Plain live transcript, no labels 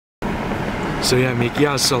So yeah, Mick,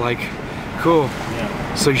 yeah, so like, cool.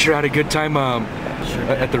 Yeah. So you sure had a good time Sure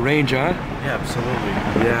at the range, huh? Yeah, absolutely.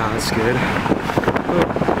 Yeah, that's good.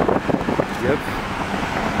 Yep.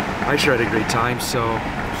 I sure had a great time, so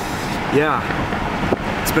yeah.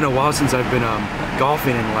 It's been a while since I've been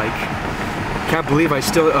golfing, and like, can't believe I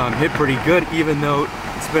still hit pretty good, even though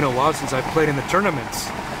it's been a while since I played in the tournaments.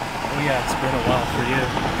 Oh yeah, it's been a while for you.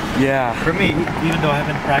 Yeah. For me, even though I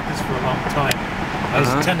haven't practiced for a long time, I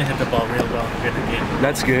just tend to hit the ball real well in the game.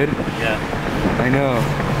 That's good. Yeah. I know.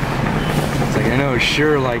 It's like, I know,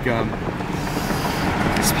 sure, like,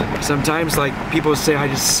 sometimes, like, people say I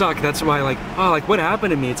just suck. That's why, like, oh, like, what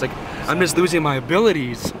happened to me? It's like, I'm just losing my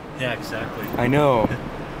abilities. Yeah, exactly. I know.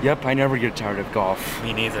 Yep, I never get tired of golf.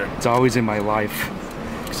 Me neither. It's always in my life.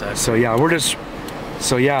 Exactly.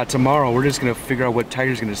 So, yeah, tomorrow, we're just going to figure out what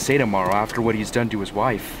Tiger's going to say tomorrow after what he's done to his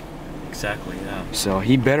wife. Exactly, yeah. So,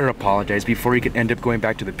 he better apologize before he could end up going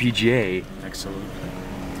back to the PGA. Absolutely.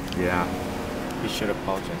 Yeah. He should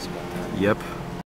apologize about that. Yep.